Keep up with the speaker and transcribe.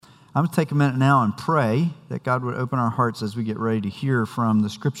I'm going to take a minute now and pray that God would open our hearts as we get ready to hear from the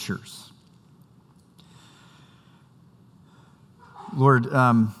Scriptures. Lord,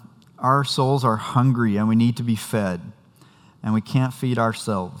 our souls are hungry and we need to be fed, and we can't feed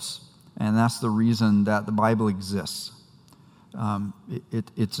ourselves. And that's the reason that the Bible exists.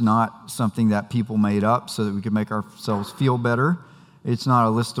 It's not something that people made up so that we can make ourselves feel better. It's not a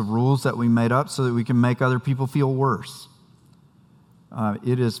list of rules that we made up so that we can make other people feel worse.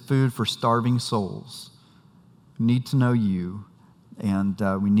 It is food for starving souls. We need to know you, and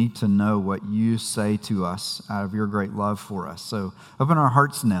we need to know what you say to us out of your great love for us. So open our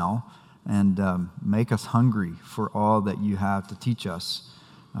hearts now and make us hungry for all that you have to teach us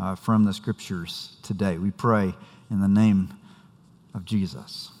from the Scriptures today. We pray in the name of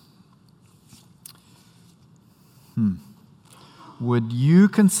Jesus. Would you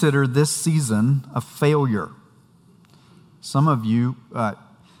consider this season a failure? Some of you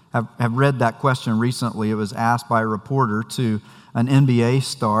have read that question recently. It was asked by a reporter to an NBA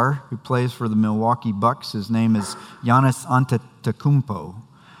star who plays for the Milwaukee Bucks. His name is Giannis Antetokounmpo.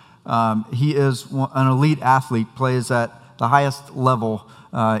 He is an elite athlete, plays at the highest level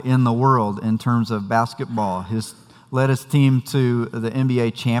in the world in terms of basketball. Led his team to the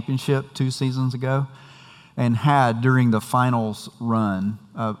NBA championship 2 seasons ago, and had during the finals run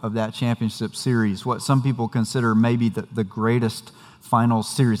of that championship series what some people consider maybe the greatest finals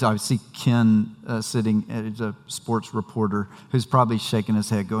series. I see Ken sitting, as a sports reporter, who's probably shaking his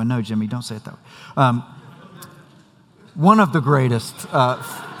head going, "No, Jimmy, don't say it that way." One of the greatest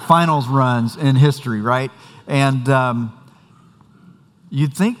finals runs in history, right? And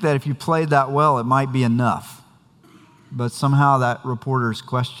you'd think that if you played that well, it might be enough. But somehow that reporter's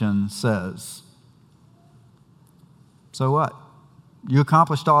question says, so what? You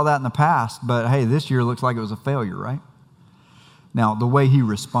accomplished all that in the past, but hey, this year looks like it was a failure, right? Now, the way he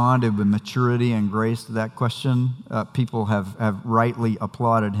responded with maturity and grace to that question, people have rightly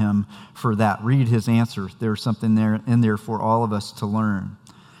applauded him for that. Read his answer. There's something in there for all of us to learn.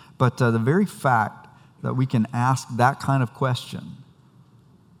 But the very fact that we can ask that kind of question,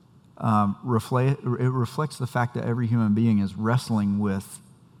 it reflects the fact that every human being is wrestling with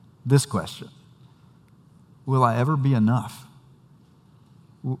this question. Will I ever be enough?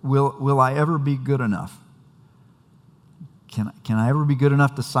 Will I ever be good enough? Can I ever be good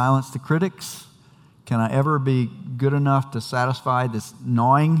enough to silence the critics? Can I ever be good enough to satisfy this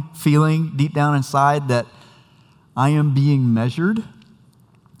gnawing feeling deep down inside that I am being measured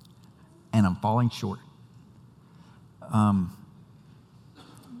and I'm falling short? Will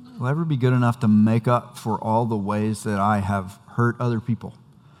I ever be good enough to make up for all the ways that I have hurt other people?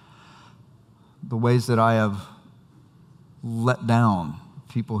 The ways that I have let down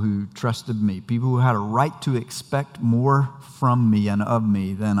people who trusted me, people who had a right to expect more from me and of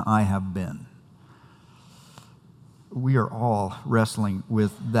me than I have been. We are all wrestling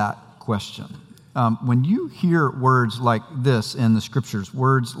with that question. When you hear words like this in the Scriptures,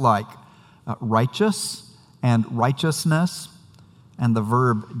 words like righteous and righteousness and the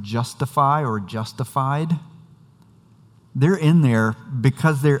verb justify or justified, they're in there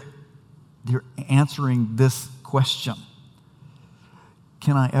because they're answering this question.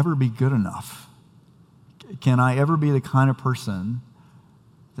 Can I ever be good enough? Can I ever be the kind of person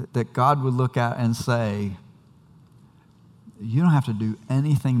that God would look at and say, you don't have to do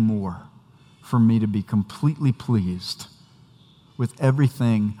anything more for me to be completely pleased with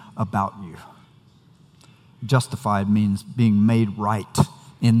everything about you? Justified means being made right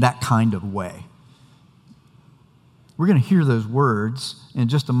in that kind of way. We're going to hear those words in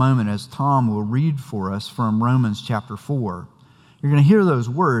just a moment as Tom will read for us from Romans chapter 4. You're going to hear those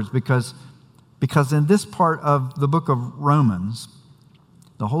words because in this part of the book of Romans,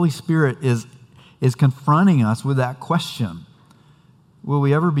 the Holy Spirit is confronting us with that question. Will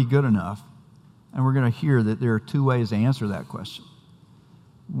we ever be good enough? And we're going to hear that there are 2 ways to answer that question.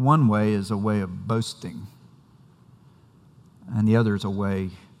 One way is a way of boasting, and the other is a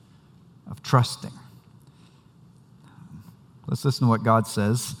way of trusting. Let's listen to what God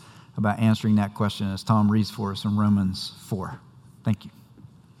says about answering that question as Tom reads for us in Romans 4. Thank you.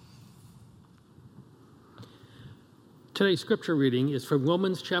 Today's scripture reading is from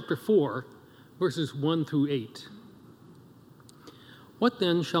Romans chapter 4, verses 1 through 8. What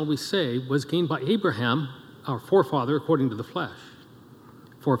then shall we say was gained by Abraham, our forefather, according to the flesh?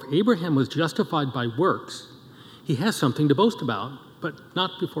 For if Abraham was justified by works, he has something to boast about, but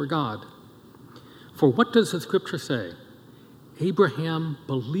not before God. For what does the scripture say? Abraham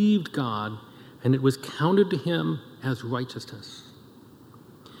believed God, and it was counted to him as righteousness.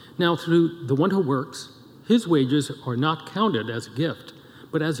 Now, through the one who works, his wages are not counted as a gift,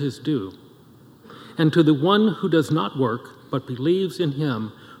 but as his due. And to the one who does not work, but believes in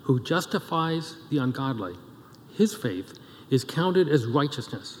him who justifies the ungodly, his faith is counted as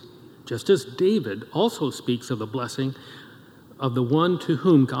righteousness, just as David also speaks of the blessing of the one to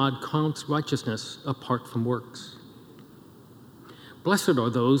whom God counts righteousness apart from works. Blessed are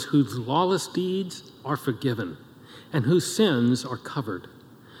those whose lawless deeds are forgiven and whose sins are covered.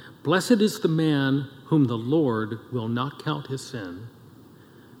 Blessed is the man whom the Lord will not count his sin.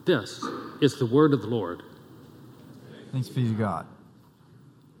 This is the word of the Lord. Thanks be to God.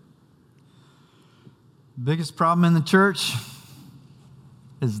 Biggest problem in the church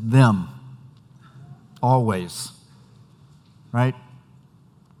is them. Always. Right?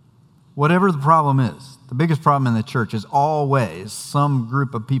 Whatever the problem is, the biggest problem in the church is always some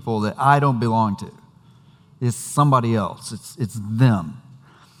group of people that I don't belong to. It's somebody else. It's them.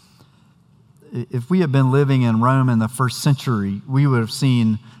 If we had been living in Rome in the first century, we would have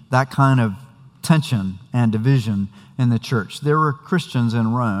seen that kind of tension and division in the church. There were Christians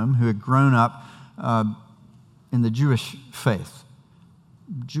in Rome who had grown up in the Jewish faith,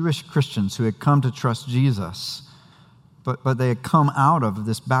 Jewish Christians who had come to trust Jesus, but they had come out of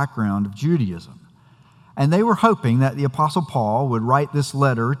this background of Judaism. And they were hoping that the Apostle Paul would write this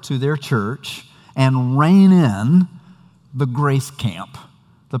letter to their church and rein in the grace camp,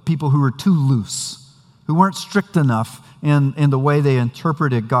 the people who were too loose, who weren't strict enough in the way they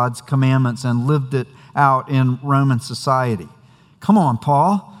interpreted God's commandments and lived it out in Roman society. Come on,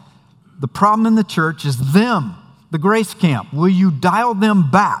 Paul. The problem in the church is them, the grace camp. Will you dial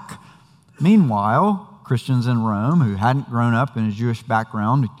them back? Meanwhile, Christians in Rome who hadn't grown up in a Jewish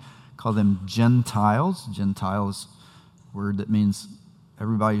background, we call them Gentiles. Gentile is a word that means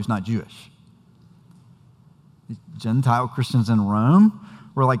everybody who's not Jewish. Gentile Christians in Rome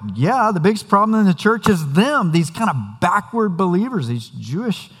were like, yeah, the biggest problem in the church is them, these kind of backward believers, these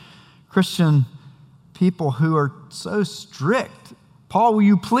Jewish Christian people who are so strict. Paul, will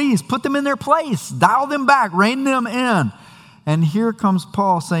you please put them in their place, dial them back, rein them in? And here comes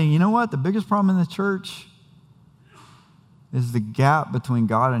Paul saying, you know what? The biggest problem in the church is the gap between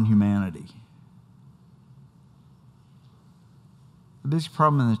God and humanity. The biggest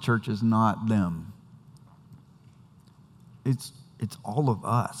problem in the church is not them. It's all of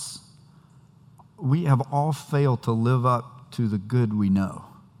us. We have all failed to live up to the good we know.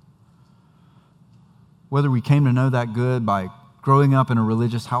 Whether we came to know that good by growing up in a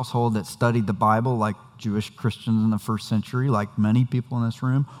religious household that studied the Bible like Jewish Christians in the first century, like many people in this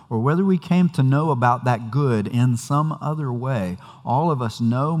room, or whether we came to know about that good in some other way, all of us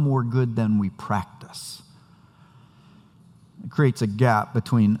know more good than we practice. It creates a gap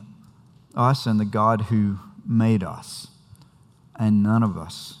between us and the God who made us. And none of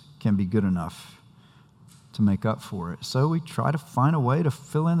us can be good enough to make up for it. So we try to find a way to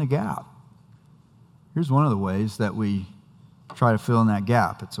fill in the gap. Here's one of the ways that we try to fill in that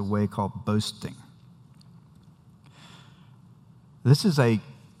gap. It's a way called boasting. This is a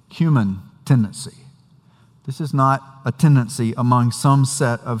human tendency. This is not a tendency among some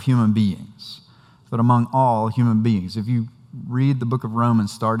set of human beings, but among all human beings. If you read the book of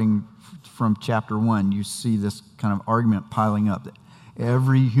Romans starting from chapter 1, you see this kind of argument piling up that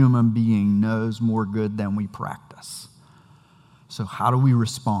every human being knows more good than we practice. So how do we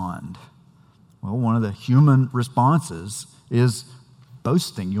respond? Well, one of the human responses is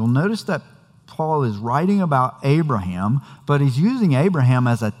boasting. You'll notice that Paul is writing about Abraham, but he's using Abraham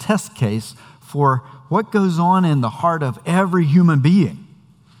as a test case for what goes on in the heart of every human being.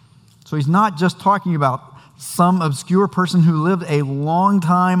 So he's not just talking about some obscure person who lived a long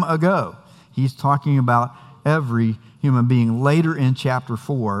time ago. He's talking about every human being. Later in chapter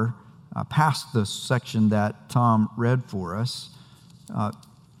 4, past the section that Tom read for us,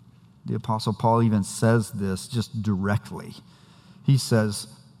 the Apostle Paul even says this just directly. He says,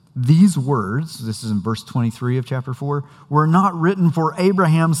 these words, this is in verse 23 of chapter 4, were not written for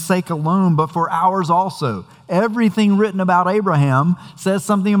Abraham's sake alone, but for ours also. Everything written about Abraham says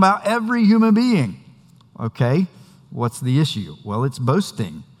something about every human being. Okay, what's the issue? Well, it's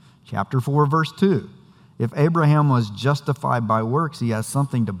boasting. Chapter 4, verse 2. If Abraham was justified by works, he has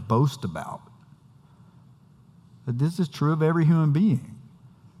something to boast about. But this is true of every human being.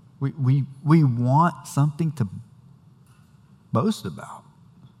 We want something to boast about.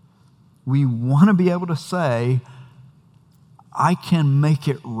 We want to be able to say, I can make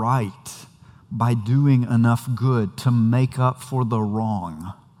it right by doing enough good to make up for the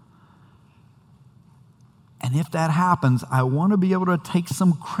wrong. And if that happens, I want to be able to take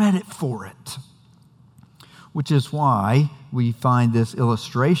some credit for it. Which is why we find this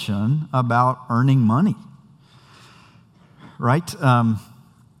illustration about earning money. Right?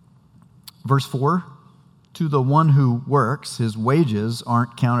 Verse 4, to the one who works, his wages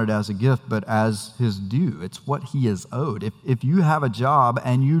aren't counted as a gift, but as his due. It's what he is owed. If you have a job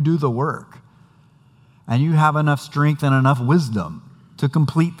and you do the work, and you have enough strength and enough wisdom to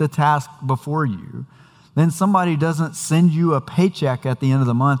complete the task before you, then somebody doesn't send you a paycheck at the end of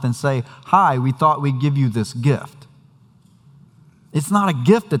the month and say, hi, we thought we'd give you this gift. It's not a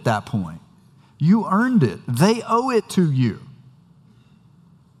gift at that point. You earned it. They owe it to you.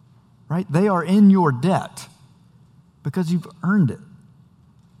 Right? They are in your debt because you've earned it.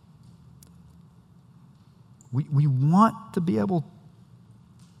 We want to be able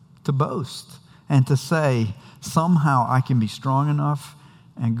to boast and to say, somehow I can be strong enough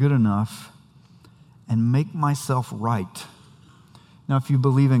and good enough and make myself right. Now, if you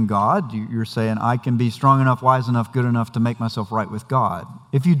believe in God, you're saying, I can be strong enough, wise enough, good enough to make myself right with God.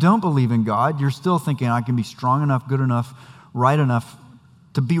 If you don't believe in God, you're still thinking, I can be strong enough, good enough, right enough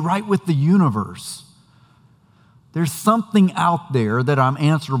to be right with the universe. There's something out there that I'm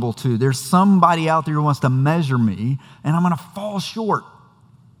answerable to. There's somebody out there who wants to measure me, and I'm going to fall short.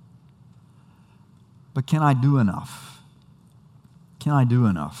 But can I do enough? Can I do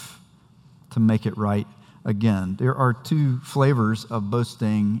enough to make it right again? There are two flavors of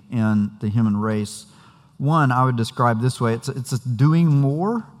boasting in the human race. One I would describe this way. It's a doing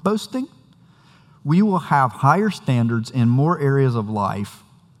more boasting. We will have higher standards in more areas of life,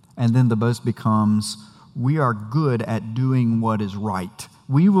 and then the boast becomes, we are good at doing what is right.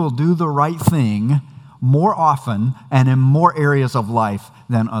 We will do the right thing more often and in more areas of life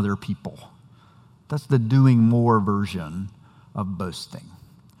than other people. That's the doing more version of boasting.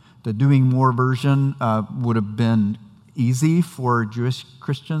 The doing more version would have been easy for Jewish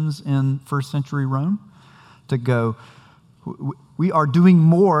Christians in first century Rome to go, we are doing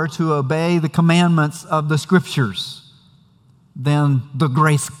more to obey the commandments of the Scriptures than the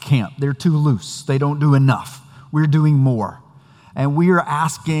grace camp. They're too loose. They don't do enough. We're doing more. And we are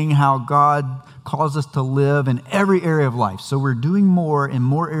asking how God calls us to live in every area of life. So we're doing more in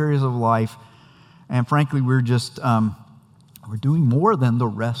more areas of life. And frankly, we're doing more than the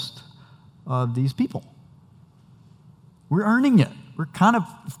rest of these people. We're earning it. We're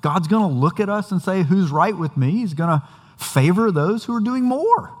if God's going to look at us and say, who's right with me? He's going to favor those who are doing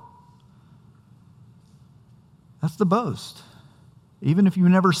more. That's the boast. Even if you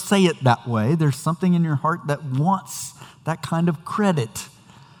never say it that way, there's something in your heart that wants that kind of credit.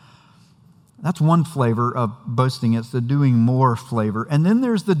 That's one flavor of boasting. It's the doing more flavor. And then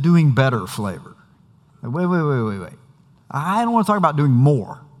there's the doing better flavor. Wait. I don't want to talk about doing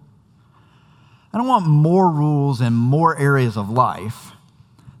more. I don't want more rules in more areas of life.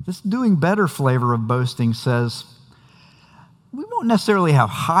 This doing better flavor of boasting says, we won't necessarily have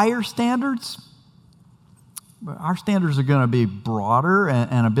higher standards, but our standards are going to be broader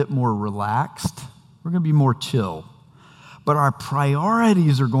and a bit more relaxed. We're going to be more chill. But our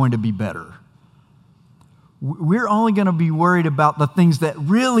priorities are going to be better. We're only going to be worried about the things that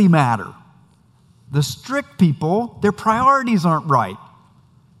really matter. The strict people, their priorities aren't right.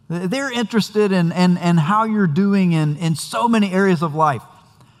 They're interested in how you're doing in so many areas of life.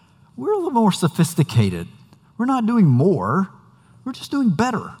 We're a little more sophisticated. We're not doing more. We're just doing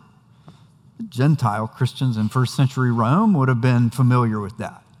better. The Gentile Christians in first century Rome would have been familiar with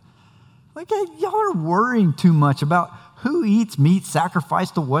that. Like, hey, y'all are worrying too much about who eats meat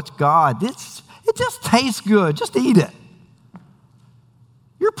sacrificed to what God. It just tastes good. Just eat it.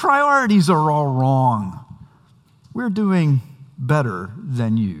 Your priorities are all wrong. We're doing better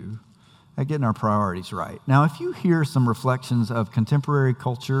than you at getting our priorities right. Now, if you hear some reflections of contemporary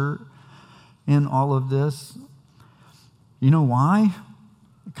culture in all of this, you know why?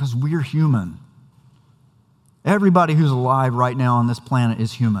 Because we're human. Everybody who's alive right now on this planet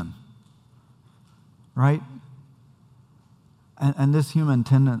is human. Right? And this human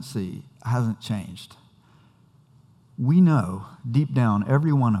tendency hasn't changed. We know deep down,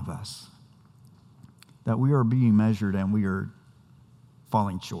 every one of us, that we are being measured and we are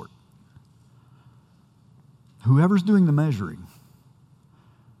falling short. Whoever's doing the measuring,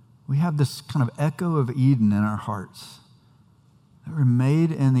 we have this kind of echo of Eden in our hearts. That we're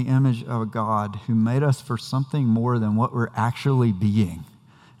made in the image of a God who made us for something more than what we're actually being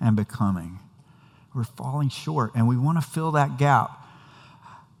and becoming. We're falling short, and we want to fill that gap.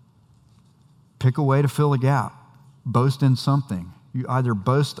 Pick a way to fill a gap. Boast in something. You either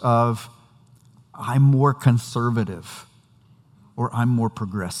boast of, I'm more conservative, or I'm more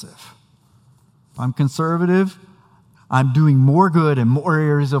progressive. If I'm conservative, I'm doing more good in more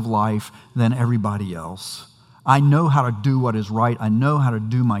areas of life than everybody else. I know how to do what is right. I know how to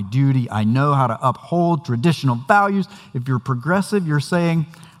do my duty. I know how to uphold traditional values. If you're progressive, you're saying,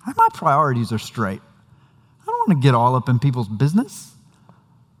 My priorities are straight. I don't want to get all up in people's business.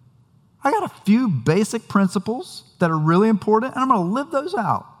 I got a few basic principles that are really important, and I'm going to live those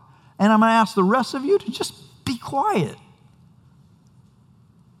out. And I'm going to ask the rest of you to just be quiet.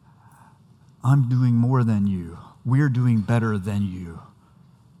 I'm doing more than you. We're doing better than you.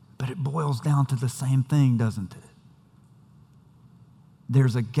 But it boils down to the same thing, doesn't it?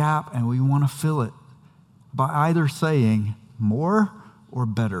 There's a gap, and we want to fill it by either saying more or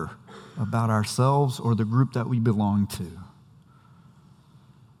better about ourselves or the group that we belong to.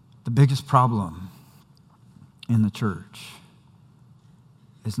 The biggest problem in the church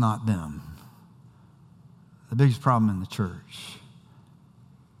is not them. The biggest problem in the church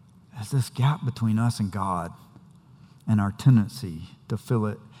is this gap between us and God and our tendency to fill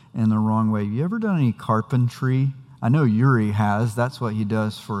it in the wrong way. You ever done any carpentry? I know Yuri has. That's what he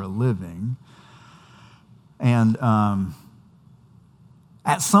does for a living. And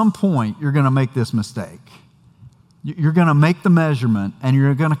at some point, you're going to make this mistake. You're going to make the measurement, and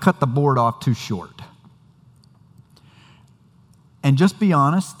you're going to cut the board off too short. And just be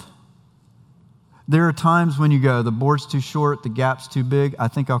honest. There are times when you go, the board's too short, the gap's too big, I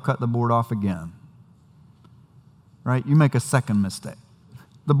think I'll cut the board off again. Right? You make a second mistake.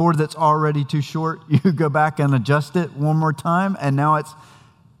 The board that's already too short, you go back and adjust it one more time, and now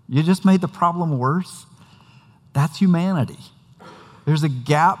you just made the problem worse. That's humanity. There's a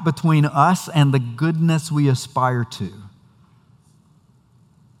gap between us and the goodness we aspire to.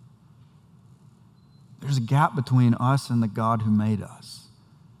 There's a gap between us and the God who made us.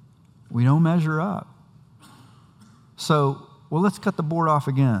 We don't measure up. So, let's cut the board off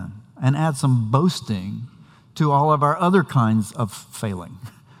again and add some boasting to all of our other kinds of failing.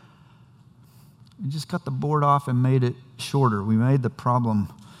 We just cut the board off and made it shorter. We made the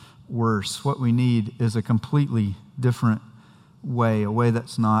problem worse. What we need is a completely different way, a way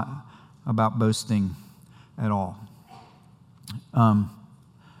that's not about boasting at all.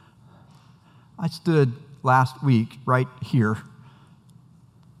 I stood last week right here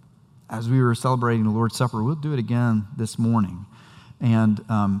as we were celebrating the Lord's Supper. We'll do it again this morning. And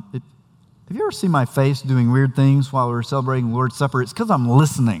have you ever seen my face doing weird things while we were celebrating the Lord's Supper? It's because I'm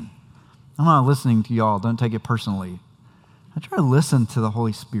listening. I'm not listening to y'all. Don't take it personally. I try to listen to the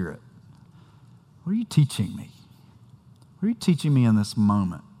Holy Spirit. What are you teaching me? What are you teaching me in this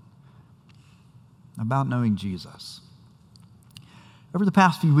moment about knowing Jesus? Over the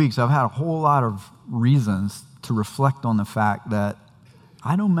past few weeks, I've had a whole lot of reasons to reflect on the fact that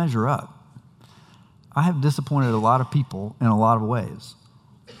I don't measure up. I have disappointed a lot of people in a lot of ways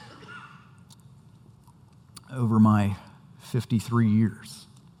over my 53 years.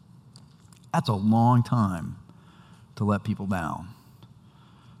 That's a long time to let people down.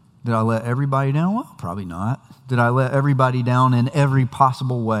 Did I let everybody down? Well, probably not. Did I let everybody down in every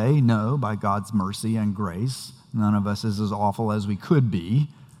possible way? No, by God's mercy and grace. None of us is as awful as we could be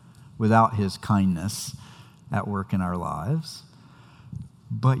without his kindness at work in our lives.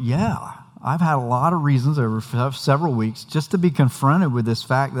 But yeah, I've had a lot of reasons over several weeks just to be confronted with this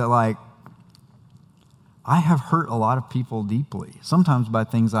fact that, I have hurt a lot of people deeply, sometimes by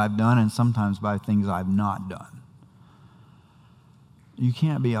things I've done and sometimes by things I've not done. You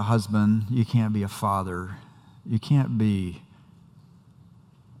can't be a husband, you can't be a father, you can't be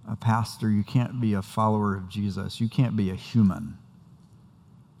a pastor, you can't be a follower of Jesus, you can't be a human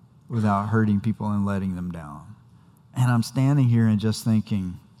without hurting people and letting them down. And I'm standing here and just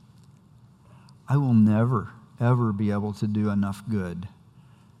thinking, I will never, ever be able to do enough good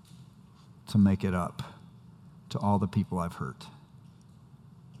to make it up to all the people I've hurt.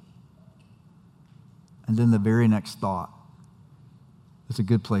 And then the very next thought, it's a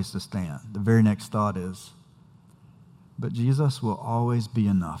good place to stand. The very next thought is, but Jesus will always be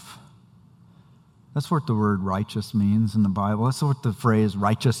enough. That's what the word righteous means in the Bible. That's what the phrase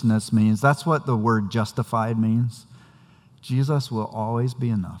righteousness means. That's what the word justified means. Jesus will always be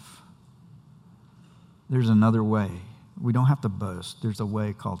enough. There's another way. We don't have to boast. There's a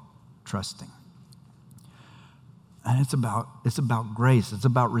way called trusting. And it's about grace. It's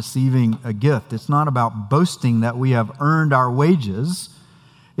about receiving a gift. It's not about boasting that we have earned our wages.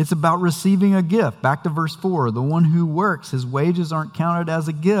 It's about receiving a gift. Back to verse 4. The one who works, his wages aren't counted as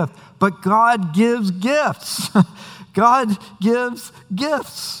a gift. But God gives gifts. God gives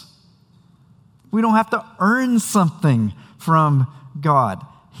gifts. We don't have to earn something from God.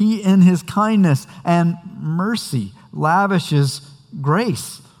 He, in his kindness and mercy, lavishes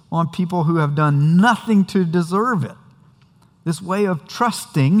grace on people who have done nothing to deserve it. This way of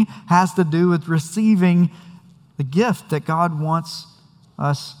trusting has to do with receiving the gift that God wants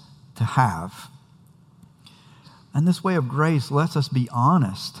us to have. And this way of grace lets us be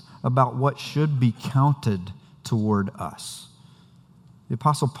honest about what should be counted toward us. The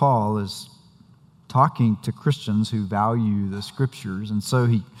Apostle Paul is talking to Christians who value the Scriptures, and so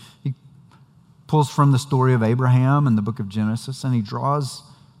he pulls from the story of Abraham in the book of Genesis, and he draws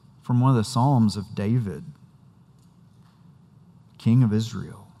from one of the Psalms of David, king of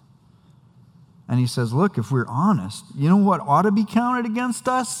Israel. And he says, look, if we're honest, you know what ought to be counted against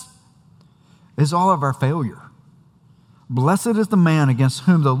us? Is all of our failure. Blessed is the man against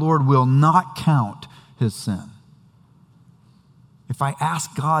whom the Lord will not count his sin. If I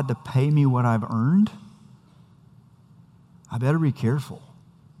ask God to pay me what I've earned, I better be careful.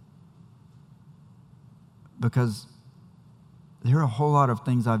 Because there are a whole lot of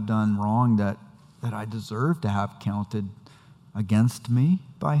things I've done wrong that I deserve to have counted against me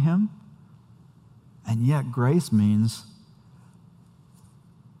by him. And yet grace means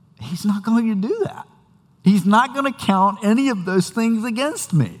he's not going to do that. He's not going to count any of those things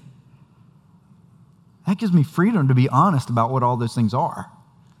against me. That gives me freedom to be honest about what all those things are.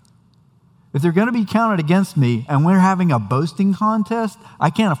 If they're going to be counted against me and we're having a boasting contest,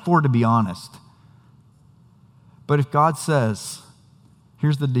 I can't afford to be honest. But if God says,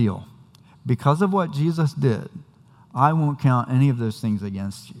 here's the deal, because of what Jesus did, I won't count any of those things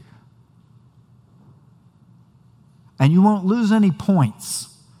against you. And you won't lose any points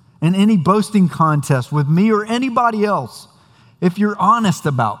in any boasting contest with me or anybody else if you're honest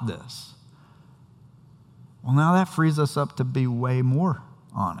about this. Well, now that frees us up to be way more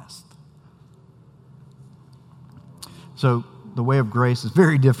honest. So the way of grace is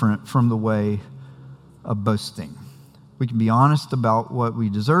very different from the way of boasting. We can be honest about what we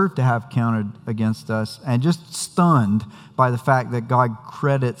deserve to have counted against us and just stunned by the fact that God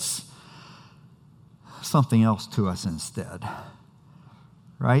credits something else to us instead.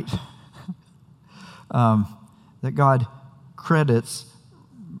 Right? That God credits,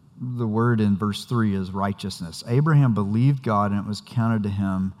 the word in verse 3 is righteousness. Abraham believed God and it was counted to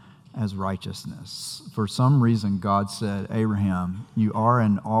him as righteousness. For some reason, God said, Abraham, you are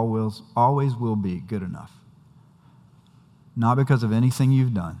and always will be good enough. Not because of anything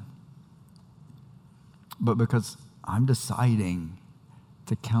you've done, but because I'm deciding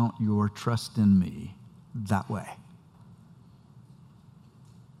to count your trust in me that way.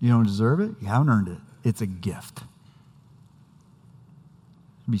 You don't deserve it. You haven't earned it. It's a gift.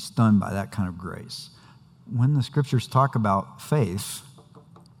 Be stunned by that kind of grace. When the Scriptures talk about faith,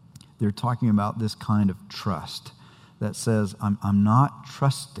 they're talking about this kind of trust that says, I'm not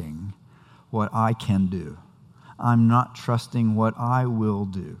trusting what I can do. I'm not trusting what I will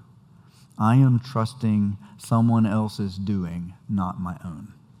do. I am trusting someone else's doing, not my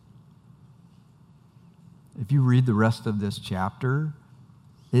own. If you read the rest of this chapter,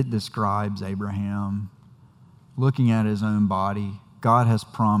 it describes Abraham looking at his own body. God has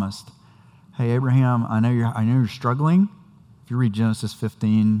promised, hey, Abraham, I know you're struggling. If you read Genesis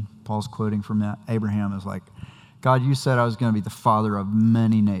 15, Paul's quoting from that. Abraham is like, God, you said I was going to be the father of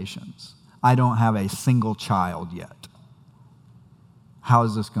many nations. I don't have a single child yet. How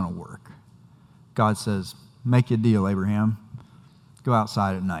is this going to work? God says, make you a deal, Abraham. Go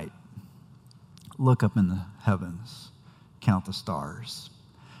outside at night. Look up in the heavens. Count the stars.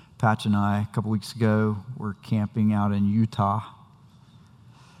 Patch and I, a couple weeks ago, were camping out in Utah.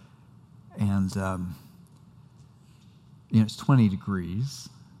 And, it's 20 degrees.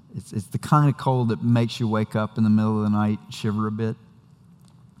 It's the kind of cold that makes you wake up in the middle of the night, shiver a bit.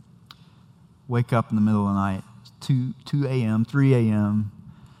 Wake up in the middle of the night, 2 a.m., 3 a.m.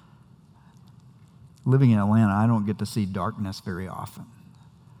 Living in Atlanta, I don't get to see darkness very often.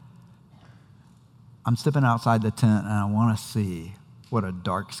 I'm stepping outside the tent and I want to see what a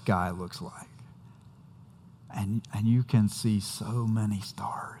dark sky looks like. And you can see so many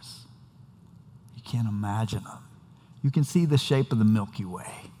stars. You can't imagine them. You can see the shape of the Milky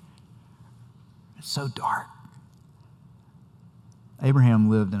Way. It's so dark. Abraham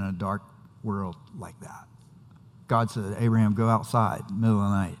lived in a dark world like that. God said, Abraham, go outside, middle of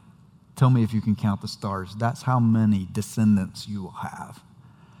the night. Tell me if you can count the stars. That's how many descendants you will have.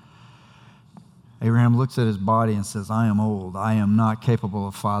 Abraham looks at his body and says, I am old. I am not capable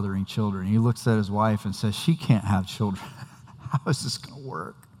of fathering children. He looks at his wife and says, she can't have children. How is this going to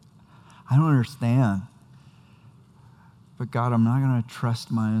work? I don't understand. But God, I'm not going to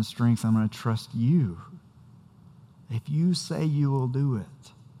trust my own strength. I'm going to trust you. If you say you will do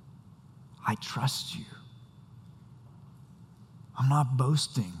it, I trust you. I'm not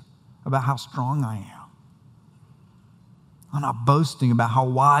boasting about how strong I am. I'm not boasting about how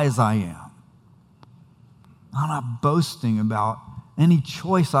wise I am. I'm not boasting about any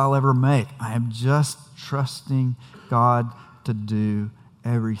choice I'll ever make. I am just trusting God to do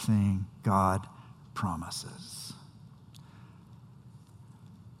everything God promises.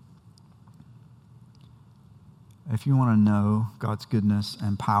 If you want to know God's goodness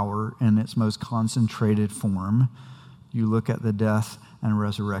and power in its most concentrated form, you look at the death and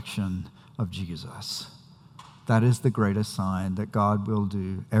resurrection of Jesus. That is the greatest sign that God will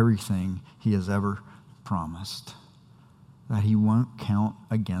do everything he has ever promised, that he won't count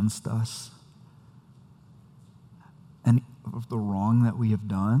against us and of the wrong that we have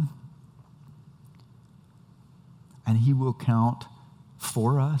done, and he will count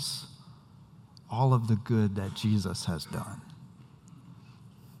for us all of the good that Jesus has done.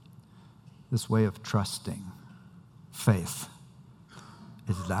 This way of trusting, faith,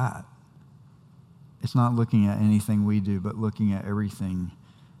 is that. It's not looking at anything we do, but looking at everything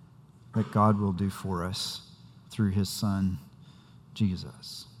that God will do for us through his Son,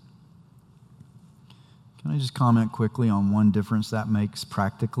 Jesus. Can I just comment quickly on one difference that makes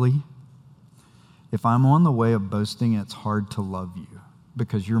practically? If I'm on the way of boasting, it's hard to love you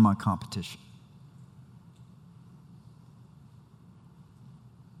because you're my competition.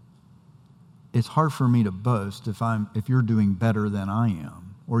 It's hard for me to boast if you're doing better than I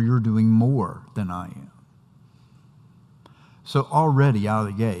am, or you're doing more than I am. So already out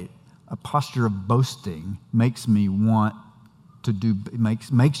of the gate, a posture of boasting makes me want to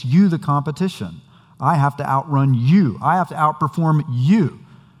makes you the competition. I have to outrun you. I have to outperform you.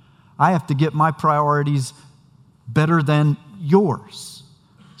 I have to get my priorities better than yours.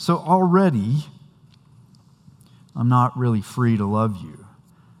 So already, I'm not really free to love you.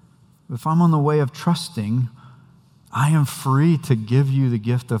 If I'm on the way of trusting, I am free to give you the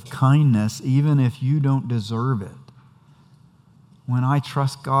gift of kindness even if you don't deserve it. When I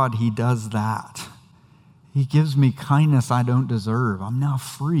trust God, he does that. He gives me kindness I don't deserve. I'm now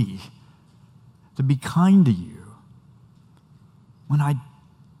free to be kind to you when I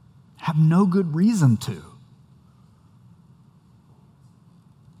have no good reason to.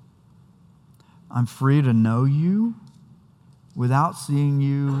 I'm free to know you without seeing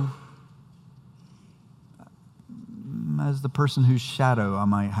you as the person whose shadow I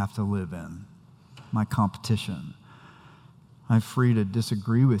might have to live in, my competition. I'm free to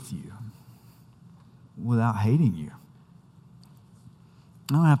disagree with you without hating you.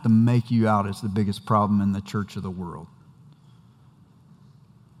 I don't have to make you out as the biggest problem in the church of the world,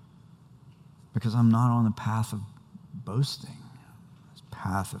 because I'm not on the path of boasting, it's the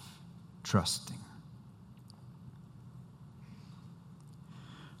path of trusting.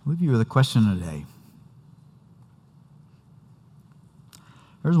 I'll leave you with a question today.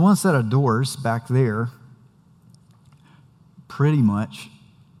 There's one set of doors back there. Pretty much,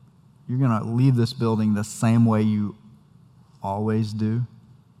 you're going to leave this building the same way you always do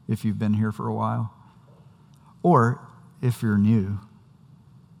if you've been here for a while. Or if you're new,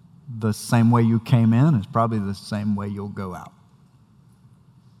 the same way you came in is probably the same way you'll go out.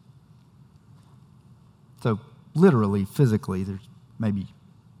 So literally, physically, there's maybe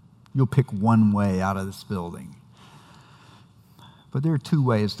you'll pick one way out of this building. But there are two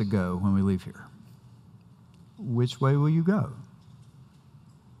ways to go when we leave here. Which way will you go?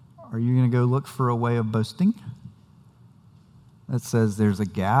 Are you going to go look for a way of boasting that says there's a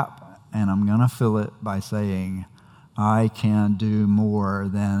gap and I'm going to fill it by saying, I can do more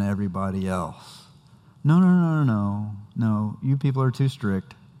than everybody else? No, you people are too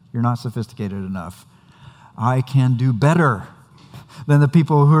strict. You're not sophisticated enough. I can do better than the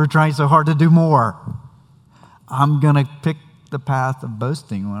people who are trying so hard to do more. I'm going to pick the path of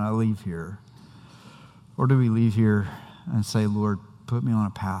boasting when I leave here? Or do we leave here and say, Lord, put me on a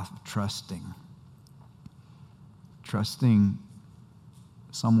path of trusting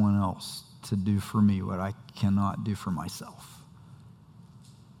someone else to do for me what I cannot do for myself?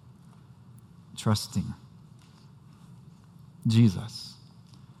 Trusting Jesus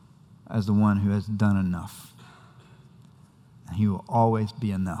as the one who has done enough. And he will always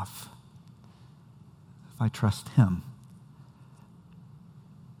be enough if I trust him.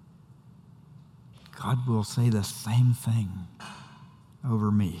 God will say the same thing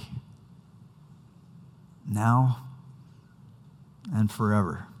over me, now and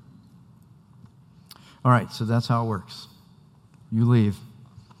forever. All right, so that's how it works. You leave,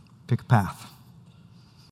 pick a path.